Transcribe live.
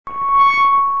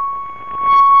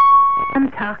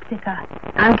Antarctica.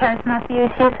 I'm Kirsten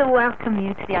Matthews here to welcome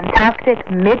you to the Antarctic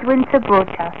Midwinter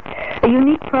broadcast, a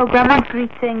unique program of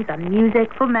greetings and music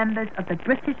for members of the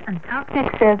British Antarctic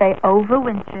Survey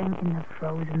overwintering in the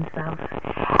frozen south.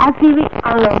 As we reach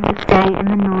our longest day in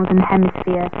the northern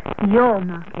hemisphere, you're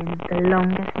marking the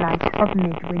longest night of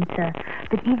midwinter.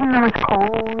 But even though it's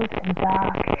cold and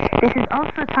dark, this is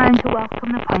also a time to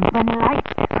welcome the point when light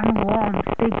and warmth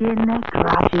begin their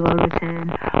gradual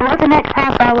return. Over the next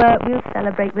half hour, we'll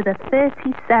celebrate with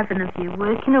 37 of you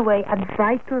working away at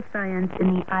vital science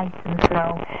in the ice and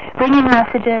snow, bringing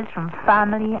messages from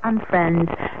family and friends,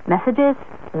 messages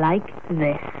like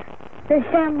this. The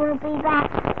sun will be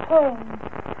back soon.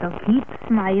 So keep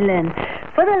smiling.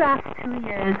 For the last 2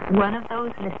 years, one of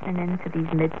those listening in to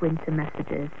these midwinter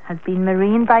messages has been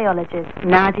marine biologist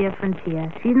Nadia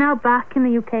Frontier. She's now back in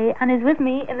the UK and is with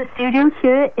me in the studio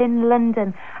here in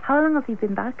London. How long have you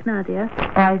been back, Nadia?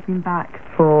 I've been back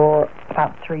for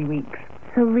about 3 weeks.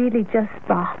 So really just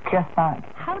back? Just back.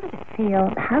 How does it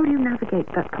feel? How do you navigate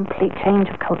that complete change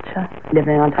of culture?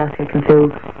 Living in Antarctica can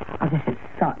feel as if it's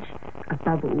such a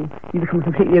bubble. You become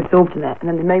completely absorbed in it, and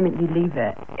then the moment you leave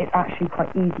it, it's actually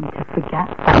quite easy to forget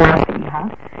that life that you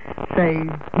had. So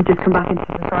you just come back into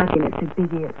society and it's so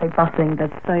busy, it's so bustling,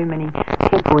 there's so many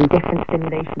people and different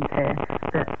stimulations here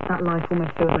that life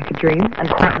almost feels like a dream, and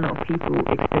quite a lot of people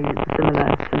experience a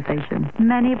similar sensation.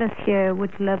 Many of us here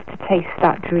would love to taste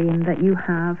that dream that you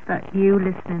have, that you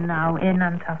listening now in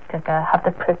Antarctica have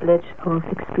the privilege of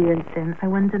experiencing. I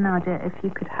wonder, Nadia, if you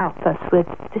could help us with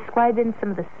describing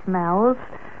some of the smells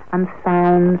and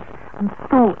sounds and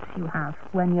thoughts you have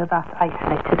when you're that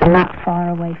isolated and that far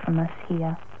away from us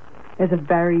here. There's a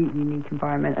very unique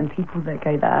environment, and people that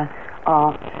go there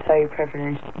are so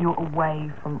privileged. You're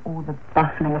away from all the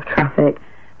bustling of traffic.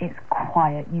 It's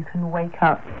quiet. You can wake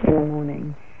up in the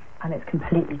morning and it's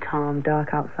completely calm,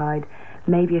 dark outside.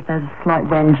 Maybe if there's a slight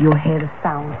wind, you'll hear the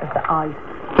sound of the ice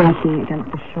breaking against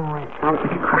the shore. It sounds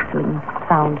like a crackling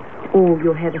sound. Or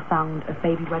you'll hear the sound of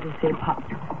baby weddell-seal pups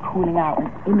calling out and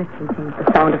imitating the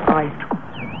sound of ice.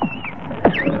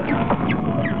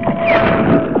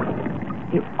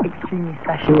 It's extremely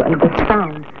special, and the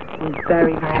sound in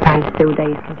very, very, very still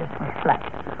days can just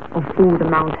reflect of all the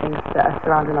mountains that are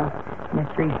surrounding us in a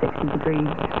 360 degrees.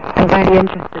 And very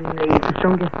interestingly, the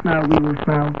strongest smell we will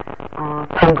smell are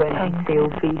penguin and seal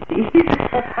feces.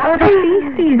 Oh, the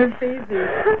feces! The feces.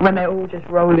 When they're all just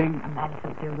rolling, and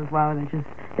elephant seals as well, they're just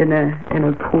in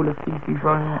a pool of feces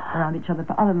rolling around each other.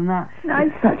 But other than that,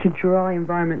 it's such a dry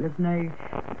environment. There's no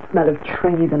smell of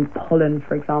trees and pollen,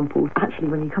 for example. Actually,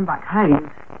 when you come back home,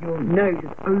 your nose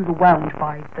is overwhelmed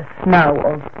by the smell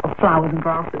of flowers and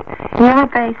grasses. You're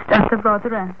based at the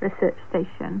Rothera Research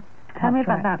Station. Tell me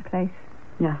about that place.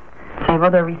 Yeah. So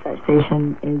Rothera Research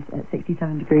Station is at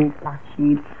 67 degrees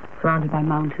latitude, surrounded by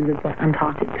mountains of the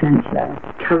Antarctic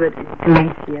Peninsula, covered in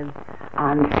glaciers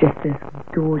and just this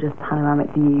gorgeous panoramic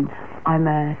view. I'm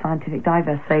a scientific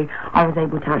diver, so I was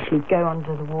able to actually go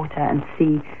under the water and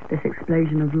see this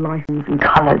explosion of life and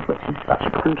colours, which is such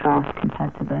a contrast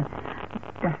compared to the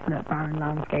desolate barren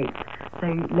landscapes. So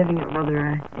living at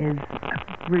Rothera is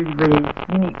a really, really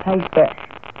unique place, but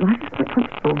life is quite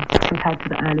comfortable compared to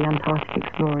the early Antarctic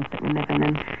explorers that were living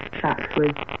in shacks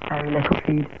with very little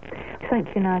food. Thank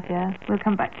you, Nadia. We'll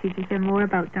come back to you to hear more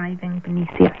about diving beneath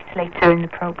the ice later in the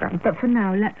programme. But for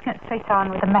now, let's get straight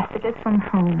on with the messages from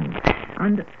home.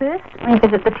 And first, we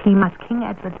visit the team at King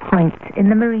Edward Point in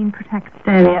the marine protected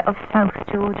area of South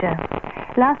Georgia.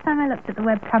 Last time I looked at the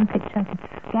webcam picture, I could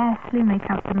scarcely make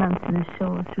out the mountainous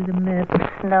shores through the murk of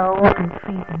snow and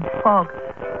freezing fog.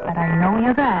 But I know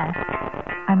you're there.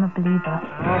 I'm a believer.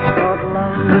 I thought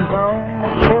love was all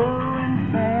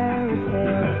in fairy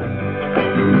tale,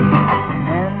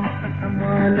 and for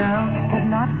someone else, but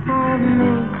not for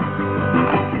me.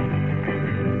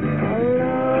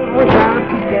 Love was out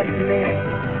to get me.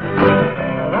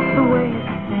 That's the way it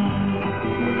seems.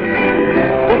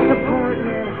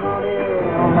 Disappointment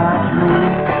haunted all my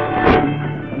dreams.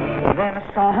 Then I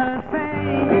saw her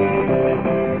face,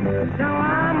 so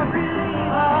I'm a believer.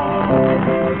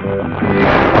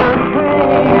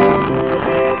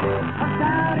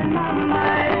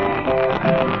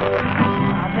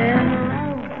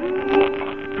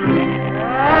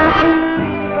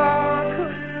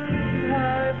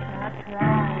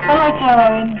 Hello,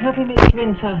 Caroline. Happy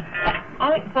Midwinter.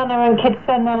 Alexander and kids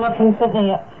send their love from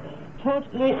Sydney.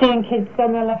 Lucy and kids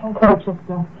send their love from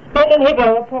Colchester. Ben and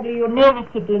Hugo are probably your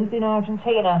nearest siblings in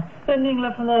Argentina, sending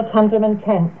love from their tandem and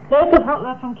tent. Lots of hot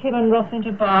love from Kim and Ross in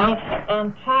Dubai,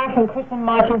 and Tara from Chris and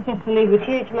Mike in Sicily, with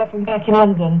huge love from Beck in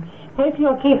London. Hope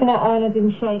you're keeping that island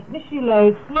in shape. Miss you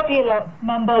loads. Love you lots.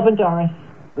 Mum, Bob and Doris.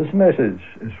 This message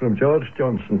is from George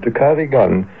Johnson to Carrie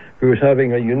Gunn, who is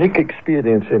having a unique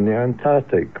experience in the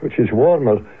Antarctic, which is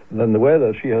warmer than the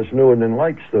weather she has known in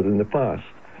Leicester in the past.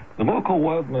 The local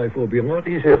wildlife will be a lot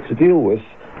easier to deal with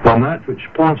than that which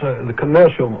plans out in the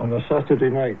commercial on a Saturday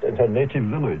night in her native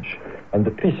village. And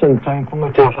the peace and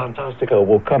tranquility of Antarctica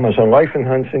will come as a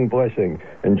life-enhancing blessing.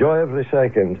 Enjoy every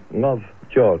second. Love,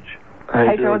 George.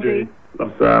 Hey, Georgie.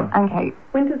 Love Sam. And Kate.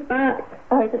 Winter's back.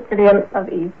 Oh, it's brilliant. Love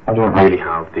Eve. I don't really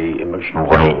have the emotional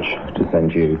range to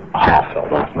send you a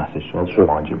heartfelt last message, so I'll just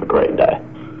remind you of a great day.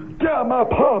 Get my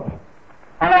pub!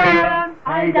 Hello, everyone.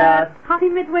 Hi, Dad. Happy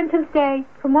Midwinter's Day.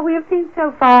 From what we have seen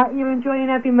so far, you're enjoying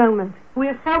every moment. We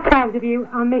are so proud of you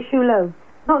and miss you loads.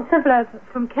 Lots of love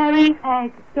from Kerry,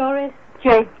 Ed, Doris,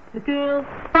 Jake, the girls,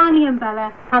 Barney and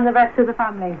Bella, and the rest of the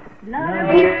family.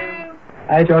 Love you.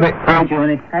 Hi, Johnny. Hi,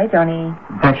 Johnny. Hi, Johnny.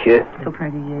 Bless you. So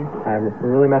proud of you. I'm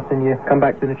really missing you. Come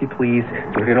back soon if you please.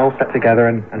 We can all sit together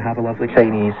and have a lovely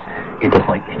Chinese. He does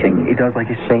like his Chinese. He does like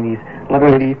his Chinese.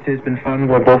 Living with these two has been fun.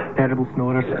 We're both terrible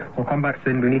snorers. So come back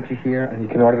soon. We need you here, and you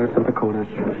can order us some pakoras.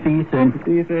 See you soon.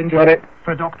 See you soon, Johnny.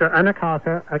 For Dr. Anna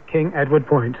Carter at King Edward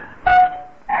Point.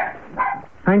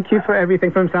 Thank you for everything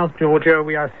from South Georgia.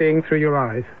 We are seeing through your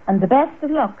eyes. And the best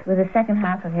of luck with the second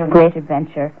half of your great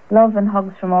adventure. Love and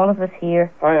hugs from all of us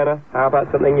here. Hi, Anna. How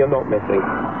about something you're not missing?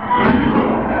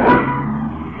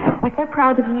 We're so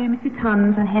proud of you, Mr.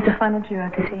 Tons, and here's a final duo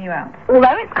to see you out.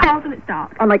 Although it's cold and it's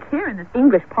dark, unlike here in this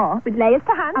English park, with layers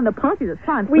to hand and the party that's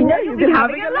planned, we know you'll be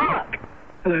having a lark.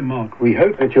 Hello, Mark. We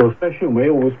hope that your special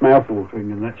meal was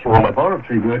mouth-watering and that your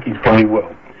laboratory work is going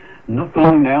well. Not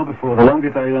long now before the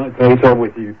longer daylight days are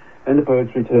with you and the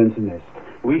birds return to nest.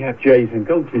 We have jays and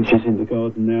goldfinches in the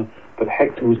garden now, but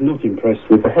Hector was not impressed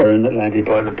with the heron that landed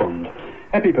by the pond.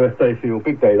 Happy birthday for your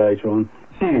big day later on.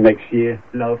 See you next year.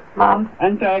 Love, Mum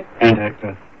and Dad and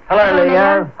Hector. Hello,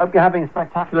 Leo. Hope you're having a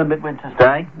spectacular Midwinter's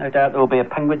Day. No doubt there will be a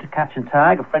penguin to catch and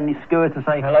tag, a friendly skua to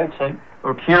say hello to,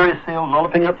 or a curious seal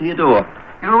lolloping up to your door.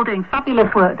 You're all doing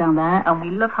fabulous work down there, and we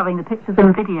love having the pictures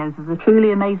and videos of the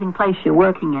truly amazing place you're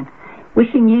working in.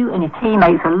 Wishing you and your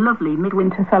teammates a lovely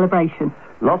midwinter celebration.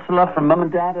 Lots of love from Mum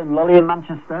and Dad and Lolly in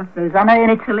Manchester. Rosanna in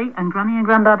Italy and Granny and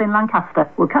Grandad in Lancaster.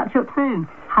 We'll catch up soon.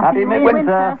 Happy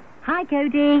Midwinter. Hi,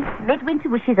 Cody. Midwinter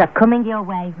wishes are coming your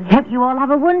way. We hope you all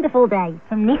have a wonderful day.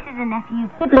 From nieces and nephews,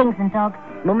 siblings and dogs,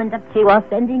 Mum and Dad too are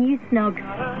sending you snugs.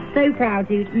 So proud,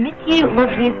 dude. Miss you,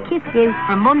 love you, kiss you.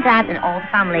 From Mum, Dad and all the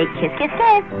family. Kiss, kiss,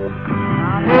 kiss.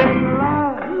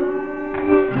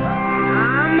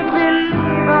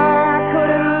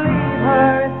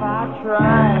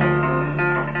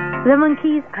 The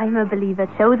Monkeys, I'm a Believer,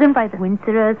 chosen by the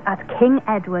Winterers at King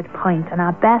Edward Point, and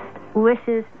our best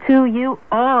wishes to you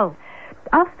all.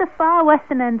 Off the far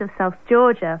western end of South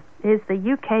Georgia is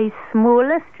the UK's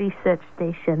smallest research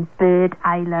station, Bird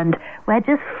Island, where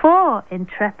just 4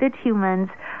 intrepid humans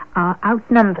are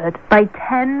outnumbered by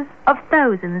tens of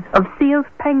thousands of seals,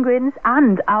 penguins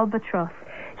and albatross.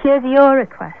 Here's your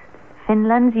request.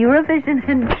 Finland's Eurovision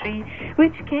entry,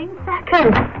 which came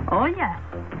second. Oh yes.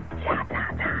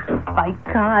 Cha-cha-cha. By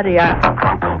Karia.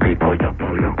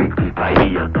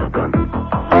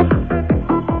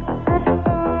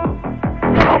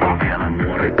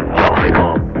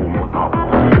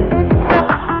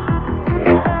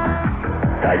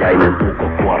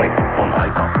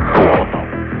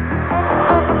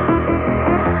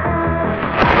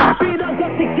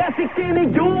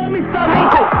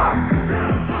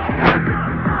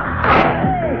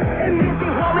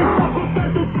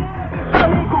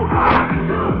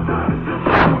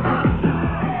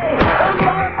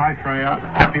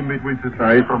 Happy Midwinter's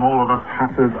Day from all of us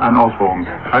Hatters and Osborns.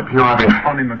 Hope you're having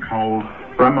fun in the cold.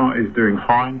 Grandma is doing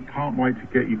fine. Can't wait to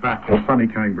get you back to sunny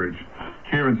Cambridge.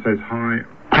 Kieran says hi.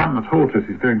 Pam the tortoise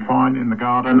is doing fine in the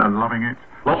garden and loving it.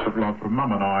 Lots of love from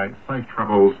Mum and I. Safe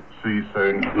travels. See you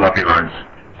soon. Love you loads.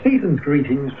 Season's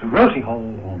greetings from Rosy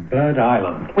Hall on Bird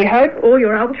Island. We hope all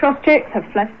your albatross chicks have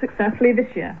fledged successfully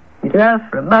this year. Love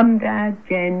from Mum, Dad,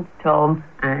 Jen, Tom,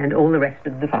 and all the rest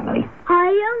of the family. Hi,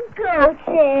 Uncle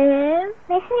Tim.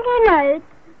 Listen to your notes.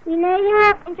 We know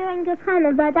you're enjoying your time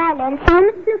on Bird Island.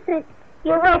 Simon Lucent,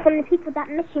 you're away from the people that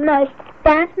miss you most.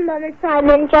 Dad, Mum and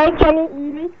Simon, Joe, Jenny,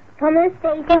 Evie, Thomas,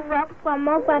 Daisy, Rob,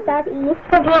 Grandma, Granddad, Eve,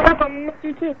 Forgive us and miss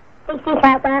you too. Stay safe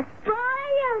out there.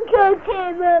 Bye, Uncle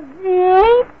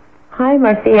Timothy. Hi,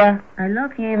 Marcia. I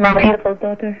love you, my beautiful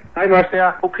daughter. Hi,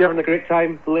 Marcia. Hope you're having a great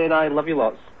time. Lee and I love you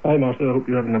lots. Hi, Marcia. I hope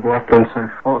you're having a blast also.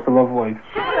 Lots of love, wife.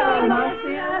 Hello,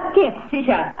 Marcia. Gift,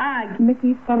 teacher, Ag. Miss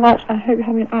you so much. I hope you're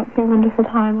having an absolutely wonderful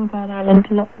time on Bird Island.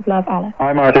 Lots of love, Alice.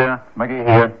 Hi, Marcia. Maggie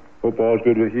here. Hope all's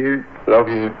good with you. Love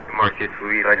you. Marcus,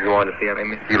 I just wanted to say I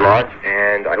miss you lots,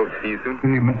 and I hope to see you soon.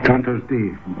 Midwinter's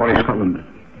Day, Boy Scotland.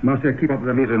 Marcia, keep up the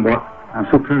amazing work. I'm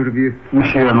so proud of you.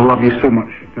 Miss you and love you so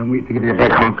much. Can't wait to give you a big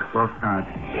hug. Well, Dad.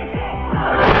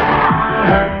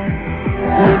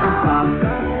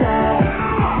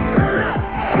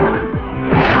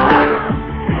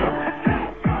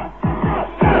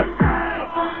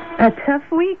 A tough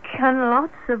week and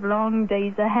lots of long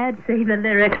days ahead, say the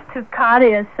lyrics to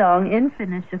Caria's song in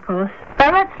Finnish, of course.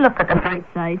 But let's look at the bright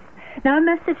side. Now a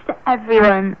message to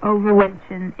everyone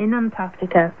overwintering in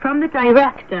Antarctica from the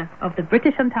director of the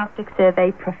British Antarctic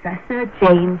Survey, Professor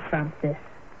Jane Francis.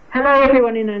 Hello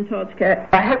everyone in Antarctica.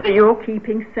 I hope that you're all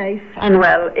keeping safe and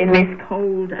well in this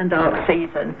cold and dark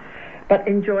season, but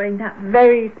enjoying that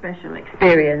very special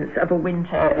experience of a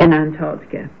winter in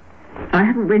Antarctica. I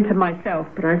haven't wintered myself,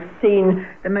 but I've seen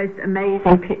the most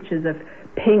amazing pictures of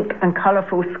pink and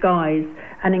colourful skies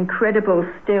and incredible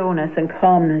stillness and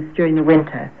calmness during the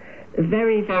winter. A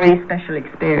very, very special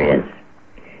experience.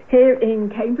 Here in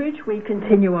Cambridge, we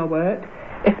continue our work,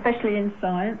 especially in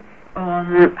science,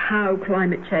 on how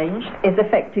climate change is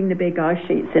affecting the big ice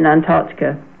sheets in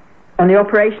Antarctica. On the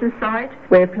operations side,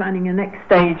 we're planning a next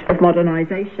stage of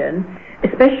modernisation,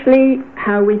 especially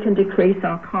how we can decrease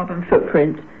our carbon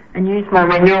footprint and use more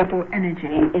renewable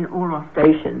energy in all our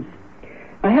stations.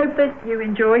 I hope that you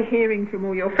enjoy hearing from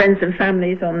all your friends and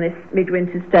families on this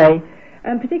Midwinter's Day,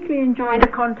 and particularly enjoy the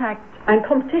contact and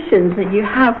competitions that you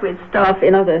have with staff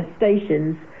in other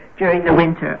stations during the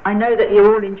winter. I know that you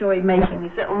all enjoy making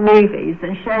these little movies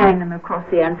and sharing them across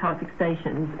the Antarctic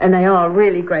stations, and they are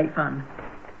really great fun.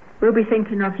 We'll be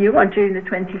thinking of you on June the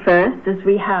 21st as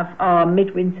we have our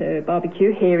midwinter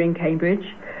barbecue here in Cambridge.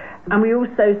 And we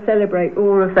also celebrate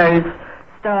all of those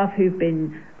staff who've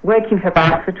been working for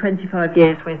us for 25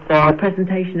 years with the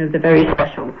presentation of the very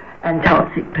special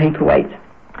Antarctic paperweight.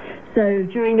 So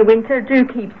during the winter, do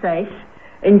keep safe,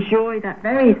 enjoy that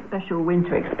very special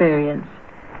winter experience,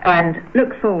 and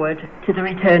look forward to the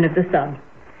return of the sun.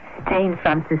 Jane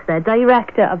Francis there,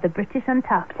 director of the British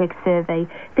Antarctic Survey.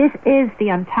 This is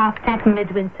the Antarctic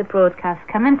Midwinter broadcast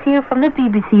coming to you from the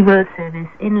BBC World Service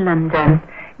in London.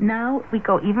 Now we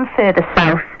go even further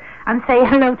south and say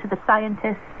hello to the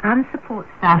scientists and support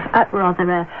staff at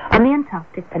Rothera on the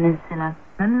Antarctic Peninsula.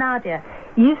 And Nadia,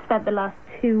 you've spent the last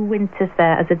 2 winters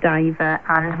there as a diver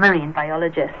and marine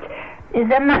biologist. Is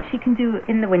there much you can do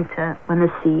in the winter when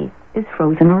the sea is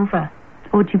frozen over?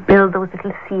 Or do you build those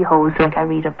little sea holes like I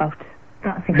read about?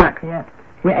 That's exactly it.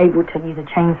 We're able to use a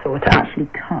chainsaw to actually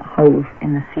cut holes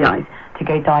in the sea ice to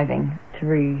go diving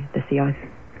through the sea ice.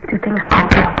 Do things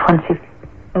pop up once you've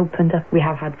opened up? We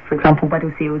have had, for example,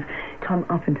 weddell seals come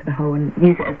up into the hole and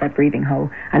use it as their breathing hole,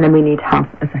 and then we need to have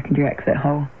a secondary exit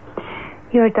hole.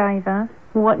 You're a diver.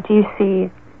 What do you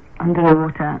see? Under the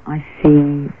water, I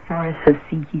see forests of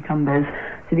sea cucumbers.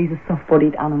 So these are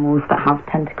soft-bodied animals that have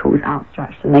tentacles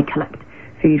outstretched and they collect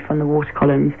food from the water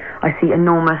columns. I see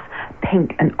enormous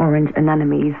pink and orange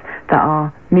anemones that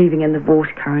are moving in the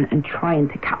water current and trying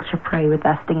to catch a prey with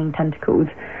their stinging tentacles.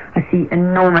 I see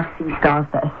enormous sea stars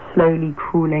that are slowly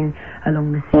crawling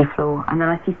along the seafloor. And then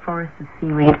I see forests of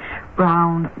seaweed,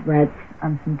 brown, reds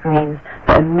and some greens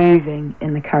that are moving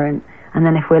in the current. And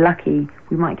then if we're lucky,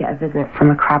 we might get a visit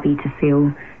from a crab-eater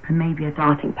seal and maybe a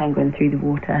darting penguin through the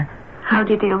water. How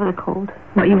do you deal with the cold?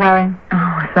 What are you wearing?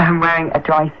 Oh, so I'm wearing a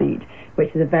dry suit,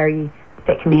 which is a very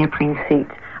thick neoprene suit,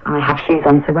 and I have shoes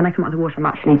on, so when I come out of the water I'm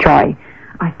actually dry.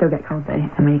 I still get cold though,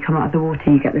 and when you come out of the water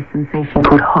you get this sensation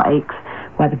called hot aches,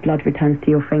 where the blood returns to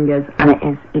your fingers, and it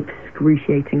is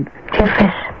excruciating. Do you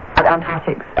fish? The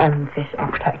Antarctic fish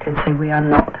are protected, so we are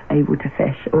not able to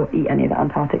fish or eat any of the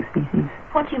Antarctic species.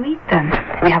 What do you eat then?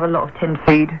 We have a lot of tinned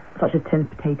food, such as tinned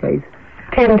potatoes.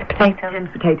 Tinned potatoes?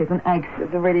 Tinned potatoes and eggs.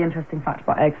 The really interesting fact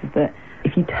about eggs is that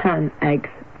if you turn eggs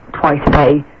twice a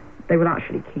day, they will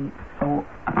actually keep for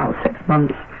about 6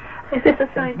 months. Is this a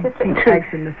scientific truth? Eggs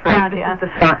in the fridge. As a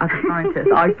scientist,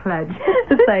 I pledge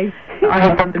to say I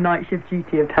have done the night shift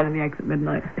duty of turning the eggs at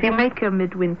midnight. Do you make a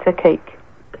midwinter cake?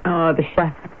 Oh, the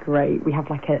chef's great. We have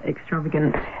like an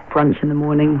extravagant brunch in the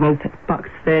morning with Bucks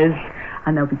Fizz,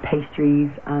 and there'll be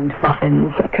pastries and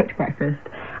muffins, a cooked breakfast,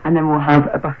 and then we'll have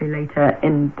a buffet later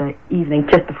in the evening,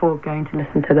 just before going to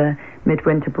listen to the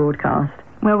midwinter broadcast.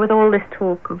 Well, with all this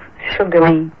talk of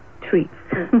sugary treats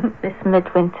this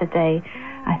midwinter day,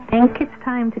 I think it's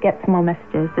time to get some more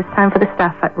messages. It's time for the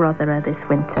staff at Rothera this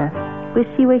winter. Wish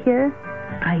you were here?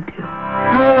 I do.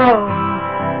 Oh,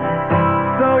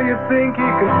 so you think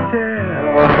you could tell?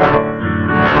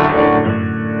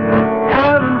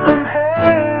 Heaven from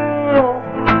hell,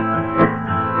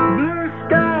 blue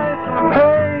skies from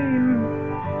pain,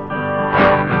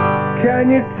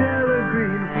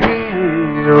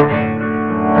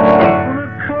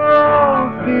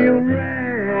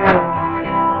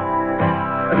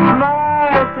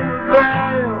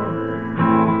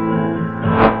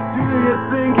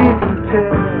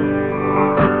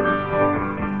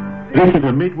 This is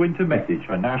a midwinter message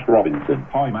for Nash Robinson.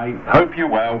 Hi, mate. Hope you're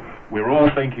well. We're all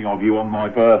thinking of you on my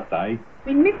birthday.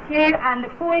 We miss you and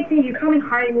look forward to you coming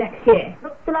home next year.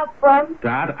 Lots of love from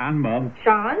Dad and Mum.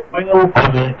 Sean,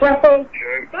 Jesse.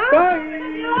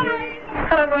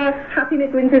 Hello, happy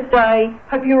Midwinter's Day.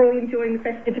 Hope you're all enjoying the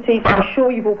festivities. I'm sure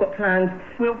you've all got plans.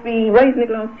 We'll be raising a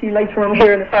glass to you later on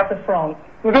here in the south of France.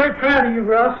 We're very proud of you,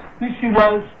 Ross. Miss you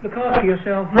loads. Look after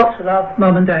yourself. Lots of love,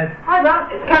 Mum and Dad. Hi Ross,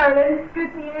 it's Carolyn.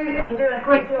 Good for you. You're doing a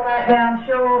great job out there, I'm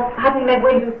sure. Happy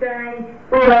Midwinter's Day.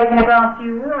 We're raising a glass to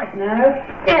you right now.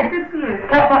 Yeah, good for you.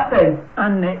 Catch up soon.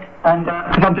 And Nick. And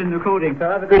I'm doing the recording, so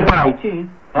have a good day. Cheers.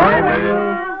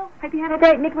 Bye. Hope you have a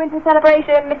great midwinter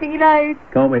celebration. Missing you loads.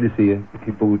 Can't wait to see you.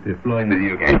 Looking forward to flying with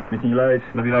you again. Missing you loads.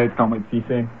 Love you loads. Can't wait to see you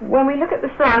soon. When we look at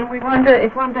the sun, we wonder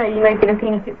if one day you may be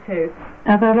looking at it too.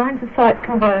 As our lines of sight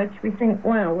converge, we think,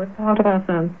 wow, we're part of our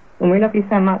sun. And we love you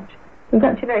so much.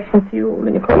 Congratulations to you all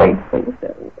and your colleagues.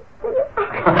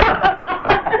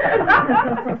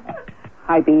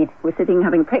 Hi, Bede. We're sitting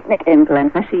having a picnic in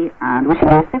Glenfishie and wishing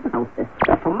you a super solstice.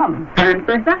 That's from Mum. And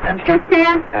Bertha. And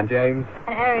Christian. And James.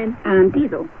 And Erin. And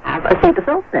Diesel. Have a super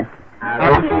solstice.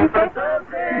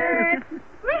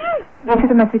 This is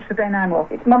a message for Ben Anwell.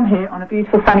 It's Mum here on a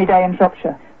beautiful sunny day in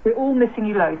Shropshire. We're all missing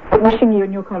you loads, but wishing you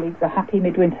and your colleagues a happy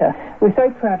midwinter. We're so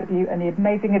proud of you and the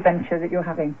amazing adventure that you're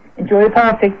having. Enjoy the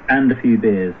party. And a few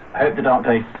beers. I hope the dark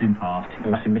days are soon past.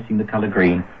 You're also missing the colour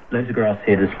green. Loads of grass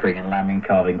here this spring and lambing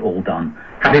carving all done.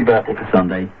 Happy birthday for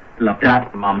Sunday. Love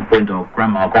Dad, Mum, Brindle,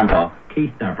 Grandma, Grandpa,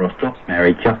 Keith, Davros, Dots,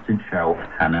 Mary, Justin, Cheryl,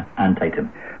 Hannah and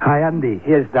Tatum. Hi Andy,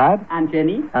 here's Dad. And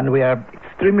Jenny. And we are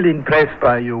extremely impressed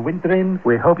by your wintering.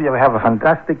 We hope you have a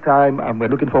fantastic time and we're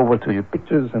looking forward to your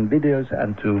pictures and videos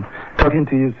and to talking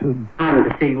to you soon.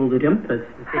 And seeing all the jumpers.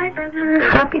 Hi brother,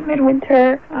 happy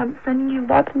midwinter. I'm sending you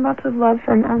lots and lots of love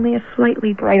from only a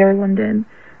slightly brighter London.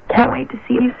 Can't wait to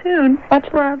see you soon.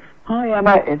 Much love. Hi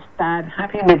Emma, it's Dad.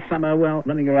 Happy midsummer. Well,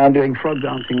 running around doing frog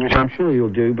dancing, which I'm sure you'll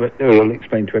do, but we'll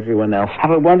explain to everyone else.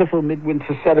 Have a wonderful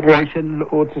midwinter celebration. Look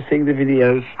forward to seeing the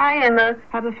videos. Hi Emma,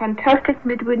 have a fantastic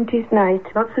midwinter's night.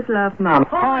 Lots of love, Mum.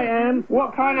 Hi Em,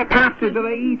 what kind of pasta do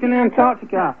they eat in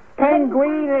Antarctica?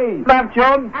 Penguini! Love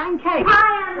John. And Kate.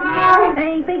 Hi Emma.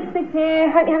 Hey, Big Six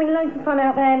here. Hope you're having loads of fun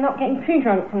out there, not getting too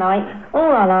drunk tonight.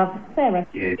 All I love, Sarah.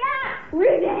 Yes.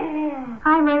 Rudy.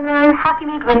 Hi Rolo, happy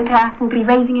midwinter. We'll be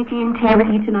raising a G&T with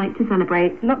you tonight to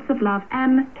celebrate. Lots of love,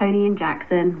 Em, Tony and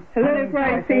Jackson. Hello,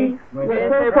 Gracie. We're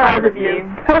so proud of you.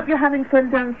 Hope you're having fun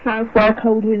down south where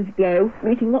cold winds blow,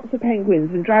 meeting lots of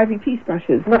penguins and driving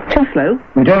tea-sprashers. Not too slow.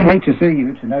 We don't hate to see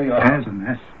you, to know your hair's a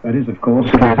mess. That is, of course,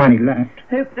 if there's any left.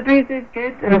 Hope the booze is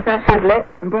good and the sesh is lit.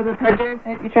 And Brother Pedro,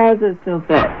 hope your trousers still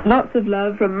fit. Lots of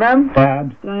love from Mum,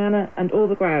 Dad, Diana and all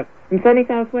the crowd. From sunny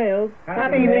South Wales,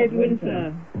 happy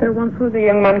midwinter. There once was a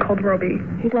young man called Robbie.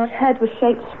 His large head was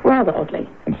shaped rather oddly.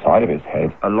 Inside of his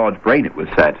head, a large brain, it was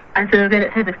said. And so then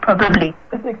it said it's probably.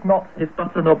 This is not his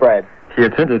butter nor bread. He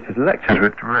attended his lectures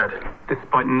with dread.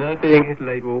 Despite not being his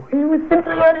label, He was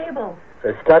simply unable.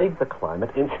 So studied the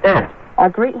climate instead. Our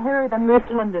great hero then moved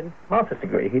to London. master's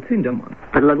degree, he'd soon done one.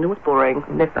 But London was boring,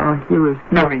 and left our heroes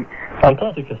knowing.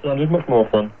 Antarctica sounded much more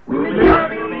fun.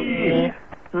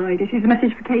 Hi, this is a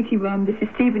message for Katie, Rum. This is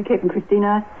Stephen, Kip and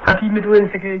Christina. Happy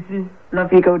midwinter, Katie.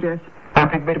 Love you, gorgeous.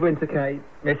 Happy midwinter, Kate.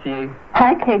 Miss you.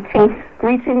 Hi, Katie.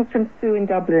 Greetings from Sue in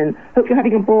Dublin. Hope you're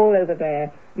having a ball over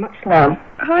there. Much love.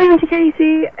 Hi Auntie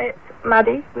Katie, it's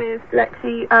Maddie with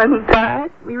Lexi and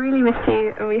Dad. We really miss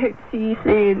you and we hope to see you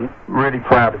soon. Really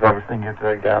proud of everything you're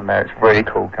doing down there. It's really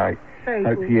cool, Kate. Very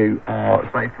Hope cool. you are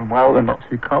safe and well and not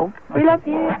too cold. We love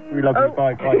you. We love you.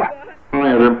 Bye. Bye. Hi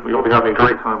Adam, we'll be having a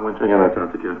great time wintering in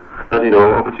Antarctica. As you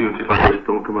know, opportunities like this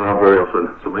don't come around very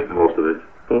often, so make the most of it.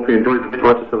 Hope you enjoyed the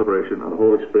midwinter celebration and the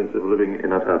whole experience of living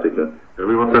in Antarctica.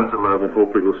 Everyone sends a love and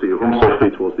hopefully we'll see you home safely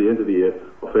towards the end of the year,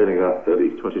 or failing that,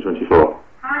 early 2024.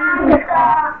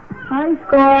 Hi,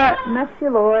 Scott. Miss you,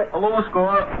 Lord. Hello,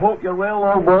 Scott. Hope you're well,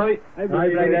 old boy. Hi,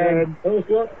 Brayden. Hello,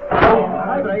 Scott.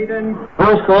 Hi, Brayden.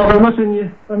 Hello, Scott. We're missing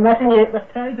you. We're missing you. We're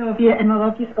proud of you and we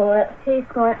love you, Scott. Hey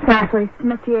Scott, Ashley,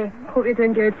 miss you. Hope you're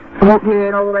doing good. I hope you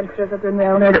and all the winterers are doing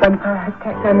well now that winter has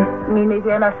kicked in. Me and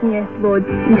Maisie are missing you loads.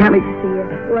 We can't wait to see you.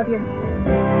 Love you.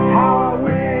 How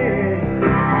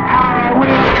I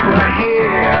wish you were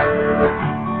here.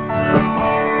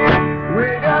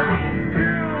 We're just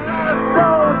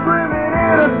souls swimming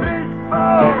in a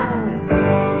fishbowl,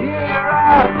 year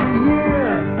after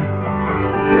year,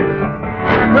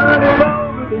 running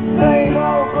over the same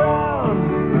old ground.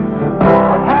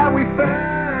 What have we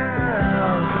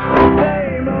found?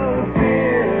 Same old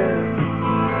fears.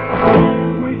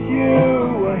 Wish you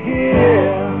were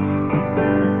here.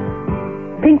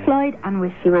 Pink Floyd and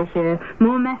Wish hear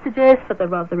more messages for the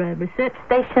Rotherham Research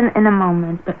Station in a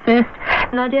moment. But first,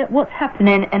 Nadia, what's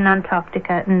happening in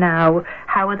Antarctica now?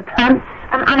 How are the plants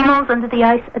and animals under the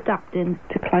ice adapting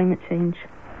to climate change?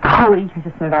 The whole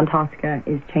ecosystem of Antarctica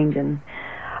is changing.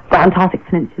 The Antarctic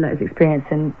Peninsula is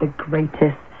experiencing the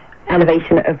greatest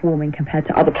elevation of warming compared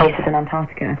to other places in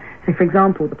Antarctica. So, for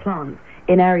example, the plants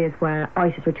in areas where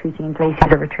ice is retreating and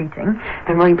glaciers are retreating,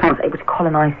 the marine plants are able to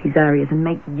colonise these areas and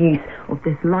make use of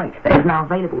this light that is now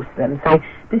available to them. So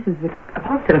this is a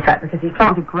positive effect because these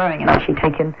plants are growing and actually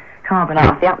taking carbon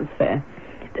out of the atmosphere.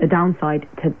 A downside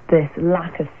to this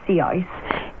lack of sea ice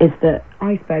is that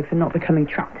icebergs are not becoming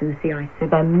trapped in the sea ice, so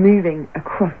they're moving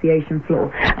across the ocean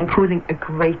floor and causing a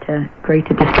greater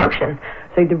destruction.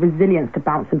 So the resilience to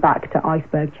bouncing back to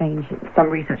iceberg change, some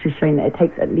research has shown that it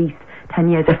takes at least 10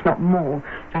 years, if not more,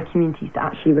 for communities to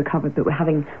actually recover, but we're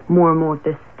having more and more of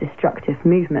this destructive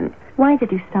movement. Why did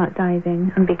you start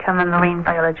diving and become a marine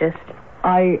biologist?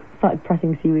 I started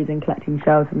pressing seaweeds and collecting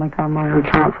shells with my grandma and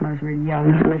plants when I was really young,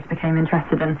 and I just became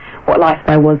interested in what life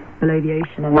there was below the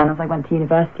ocean. And then as I went to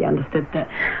university, I understood that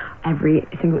every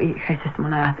single ecosystem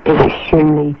on Earth is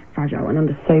extremely fragile and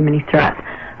under so many threats.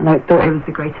 And I thought it was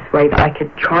the greatest way that I could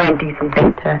try and do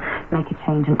something to make a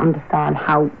change and understand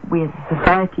how we as a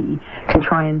society can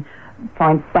try and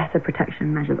find better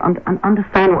protection measures and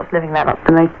understand what's living there. That's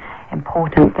the most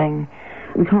important thing.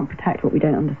 We can't protect what we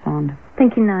don't understand.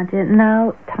 Thank you, Nadia.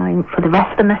 Now, time for the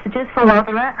rest of the messages for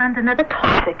Rotherham and another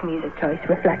classic music choice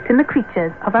reflecting the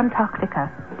creatures of Antarctica.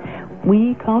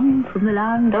 We come from the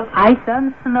land of ice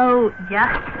and snow.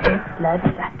 Yes, it's Led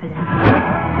Zeppelin.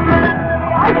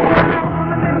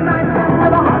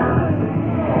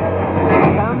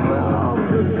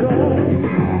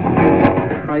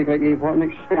 Hi, Vicky. What an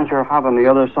experience you're having the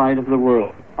other side of the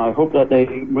world. I hope that the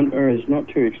winter is not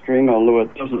too extreme, although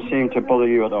it doesn't seem to bother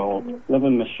you at all. Love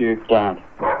and miss you, Dad.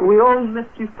 We all miss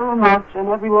you so much, and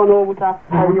everyone always asks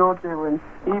how you're doing,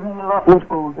 even the lot of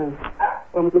older.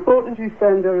 The photos you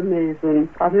send are amazing.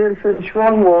 I've nearly finished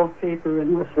one wallpaper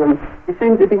in this one. You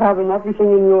seem to be having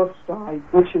everything in your stride,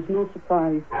 which is no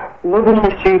surprise. Love and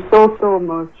miss you so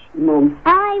much, Mum.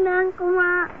 Hi, Uncle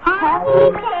Mark.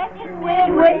 Happy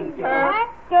Midwinter.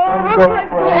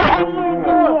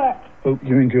 Hope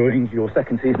you're enjoying your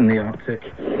second season in the Arctic,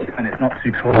 and it's not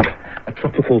too cold. A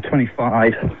tropical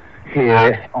 25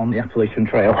 here on the Appalachian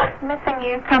Trail. Missing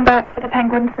you. Come back for the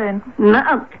penguin soon.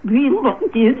 No,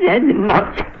 you said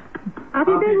not.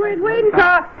 Happy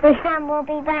Midwinter. The sun will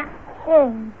be back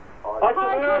soon. Hi,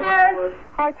 Thomas.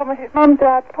 Hi, Thomas. It's Mum,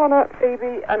 Dad, Connor,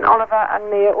 Phoebe, and Oliver and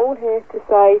Mia all here to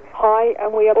say hi,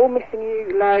 and we are all missing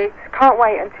you loads. Can't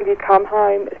wait until you come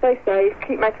home. Stay safe.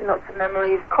 Keep making lots of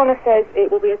memories. Connor says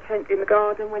it will be a tent in the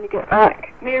garden when you get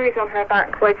back. Mia is on her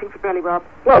back waiting for belly rub.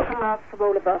 Lots of love from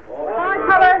all of us. Bye,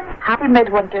 Thomas. Happy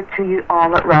Midwinter to you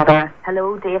all at Rother.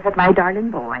 Hello, David, my darling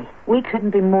boy. We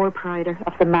couldn't be more prouder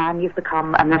of the man you've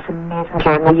become and this amazing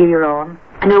journey you're on.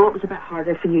 I know it was a bit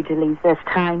harder for you to leave this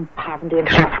time, having to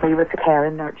entrust me with the care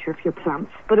and nurture of your plants,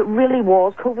 but it really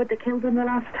was COVID that killed them the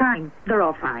last time. They're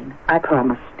all fine, I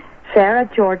promise. Sarah,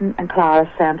 Jordan and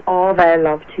Clara send all their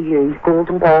love to you,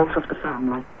 golden balls of the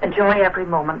family. Enjoy every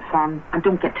moment, son, and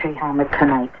don't get too hammered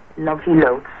tonight. Love you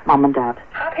loads, Mum and Dad.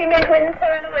 Happy Midwinter,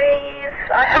 Eloise.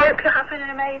 I hope you're having an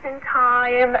amazing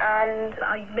time and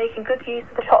are making good use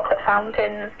of the chocolate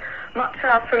fountains. Much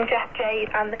love from Jeff, Jade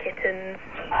and the kittens.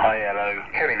 Hi, hello.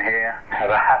 Kevin here. Have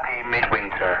a happy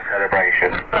Midwinter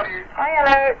celebration. Hi,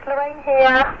 hello. It's Lorraine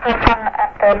here. Have fun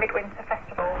at the Midwinter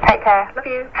Festival. Take care. Love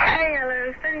you. Hey,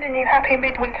 hello. Sending you happy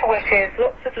Midwinter wishes.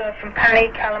 Lots of love from Penny,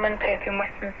 Callum and Pip in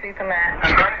Western Supermare.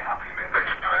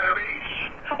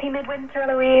 Happy Midwinter,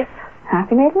 Eloise.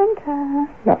 Happy Midwinter.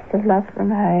 Lots of love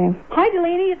from home. Hi,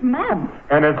 Delaney, it's Mum.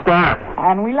 And it's Dad.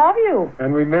 And we love you.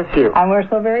 And we miss you. And we're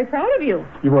so very proud of you.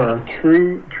 You are a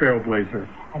true trailblazer.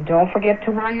 And don't forget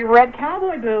to wear your red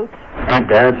cowboy boots. And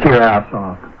dance your ass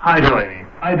off. Hi, Delaney.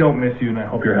 I don't miss you, and I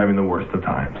hope you're having the worst of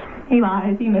times. He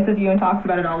lies. He misses you and talks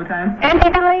about it all the time. Auntie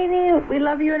Delaney, we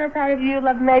love you and are proud of you.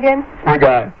 Love Megan. Hi,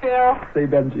 guy. Phil. Say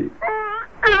Benji.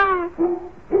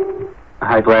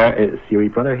 Hi Blair, it's your wee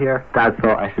brother here. Dad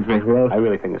thought I should make love. I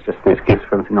really think it's just an excuse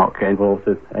for him to not get involved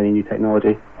with any new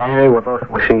technology. Anyway, we're both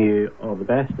wishing you all the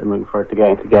best and looking forward to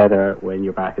getting together when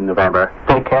you're back in November.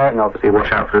 Take care and obviously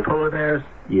watch out for the polar bears.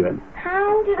 Ewan.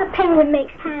 How does a penguin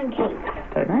make pancakes?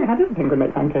 Don't know. How does a penguin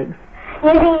make pancakes?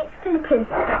 Using its flippers.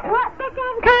 What's the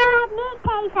thing called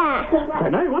newspaper?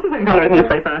 Don't know. What does it call a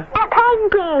newspaper? A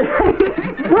penguin.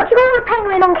 What's wrong with a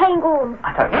penguin on Cairngorm?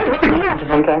 I don't know. What's the news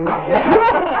on Cairngorm?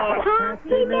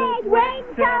 Happy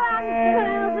Midwinter,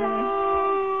 Uncle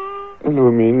Blair. Hello,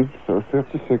 Min. So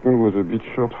 30 seconds was a bit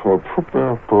short for a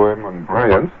proper poem on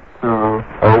Brian. So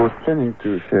I was planning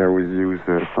to share with you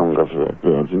the song of the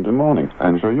birds in the morning.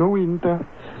 Enjoy your winter.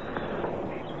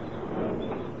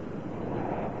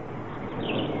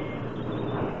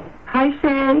 Hi,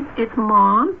 Shay. It's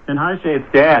Mom. And hi, Shay,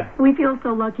 it's Dad. We feel so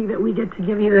lucky that we get to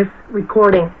give you this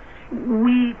recording.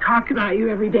 We talk about you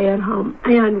every day at home,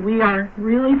 and we are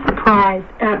really surprised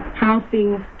at how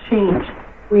things change.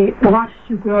 We watched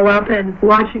you grow up and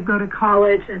watched you go to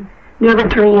college and never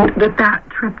dreamed that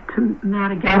trip to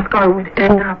Madagascar would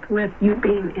end up with you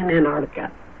being in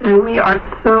Antarctica. And we are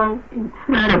so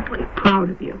incredibly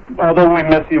proud of you. Although we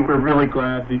miss you, we're really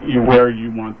glad that you're where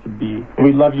you want to be.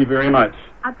 We love you very much.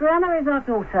 Adriana is our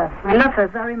daughter. We love her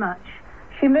very much.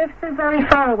 She moves so very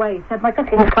far away, said my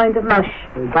cooking's kind of mush.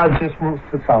 Dad just wants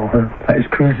to tell her that his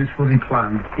cruise is fully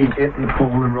planned. He's hitting the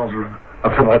pool in Rosarum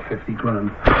after about 50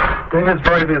 grand. David's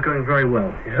driving is going very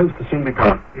well. He hopes to soon be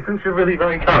gone. He thinks you're really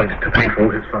very kind to pay for all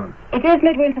his fun. It is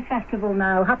Midwinter Festival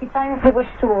now. Happy times we wish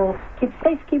to all. Keep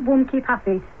safe, keep warm, keep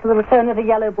happy. To the return of the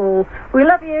yellow ball. We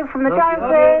love you from the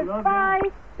Giantses. Bye.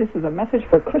 This is a message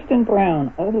for Kristen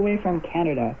Brown, all the way from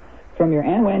Canada. From your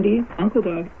Aunt Wendy, Uncle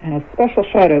Doug, and a special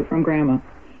shout-out from Grandma.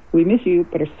 We miss you,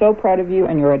 but are so proud of you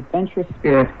and your adventurous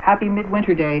spirit. Happy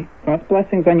Midwinter Day. God's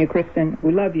blessings on you, Kristen.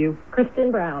 We love you.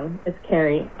 Kristen Brown, it's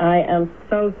Carrie. I am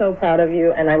so, so proud of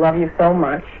you, and I love you so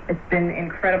much. It's been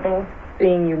incredible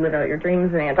seeing you live out your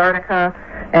dreams in Antarctica,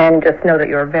 and just know that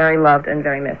you're very loved and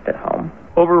very missed at home.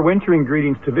 Overwintering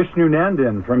greetings to Vishnu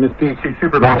Nandan from Miss PhD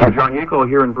Supervisor John Yackel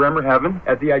here in Bremerhaven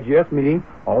at the IGS meeting.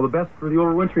 All the best for the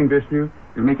overwintering, Vishnu.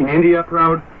 You're making India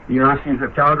proud. The universities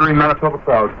of Calgary and Manitoba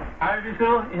proud. Hi,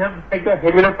 Vishnu. You have to take the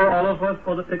heavy lift for all of us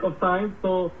for the sake of science.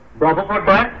 So, bravo for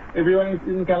that. Everyone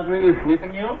in Calgary is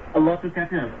missing you. A lot to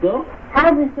catch up. So,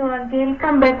 hi, Vishnu Uncle.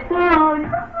 Come back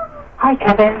soon. Hi,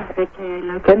 Kevin. It's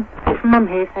Logan. It's Mum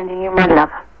here sending you my love.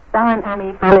 Darren,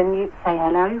 Annie, Bill and you say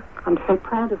hello. I'm so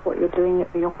proud of what you're doing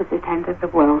at the opposite end of the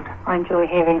world. I enjoy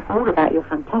hearing all about your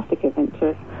fantastic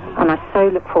adventures, and I so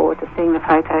look forward to seeing the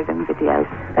photos and videos.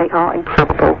 They are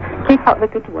incredible. Keep up the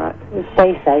good work and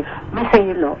stay safe. Missing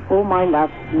you lot. All my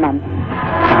love, Mum.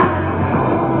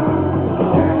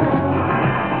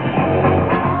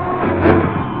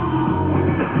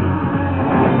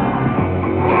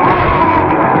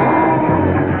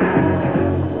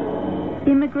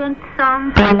 Immigrant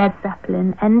Song by Led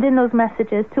Zeppelin, ending those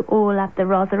messages to all at the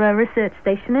Rosarum Research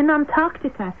Station in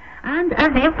Antarctica. And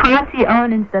as you party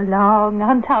on into the long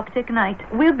Antarctic night,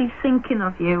 we'll be thinking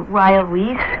of you while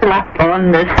we slap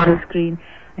on the sunscreen.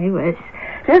 I wish.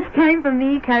 Just time for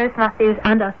me, Karis Matthews,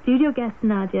 and our studio guest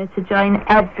Nadia to join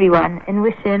everyone in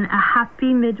wishing a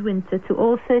happy midwinter to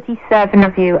all 37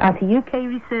 of you at the UK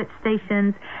research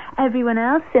stations, everyone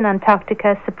else in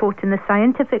Antarctica supporting the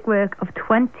scientific work of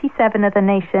 27 other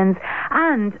nations,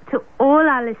 and to all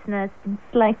our listeners in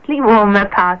slightly warmer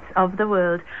parts of the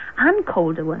world, and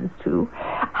colder ones too.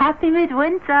 Happy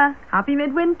midwinter! Happy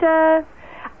midwinter!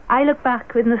 I look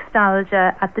back with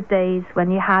nostalgia at the days when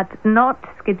you had not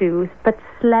skidoos, but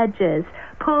sledges,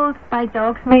 pulled by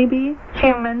dogs maybe,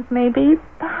 humans maybe,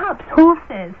 perhaps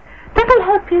horses. That will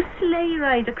help you sleigh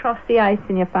ride across the ice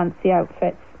in your fancy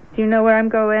outfits. Do you know where I'm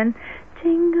going?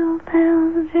 Jingle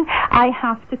bells, jingle. I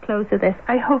have to close with this.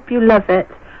 I hope you love it.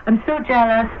 I'm so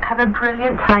jealous. Have a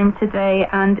brilliant time today,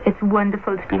 and it's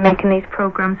wonderful to be making these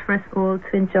programs for us all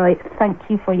to enjoy. Thank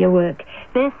you for your work.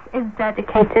 This is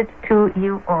dedicated to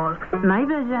you all. My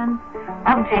vision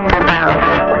of Jingle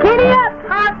Bells. Giddy up,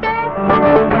 Harvey!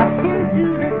 Rush into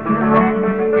the snow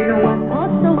in a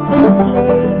one-horse open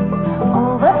sleigh.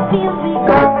 Over fields we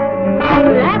go,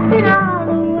 laughing all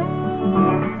the way.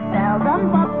 Bells on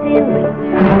bobtail ring,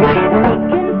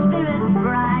 making spirits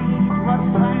bright. What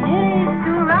fun it is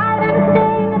to ride and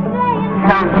sing a sleighing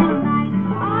song tonight.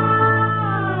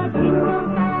 Ah, jingle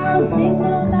bells,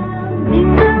 jingle bells,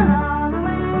 jingle all the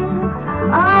way.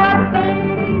 Our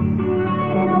faith to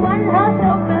ride in a one-horse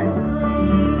open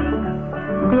sleigh.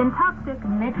 The Antarctic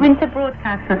Midwinter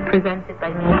broadcast was presented by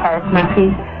me, Karis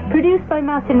Matthews, produced by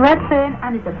Martin Redfern,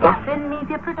 and is a Buffin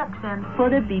Media production for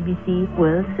the BBC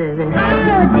World Service.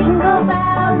 Jingle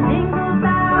bells, jingle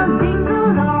bells,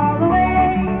 jingle all the way.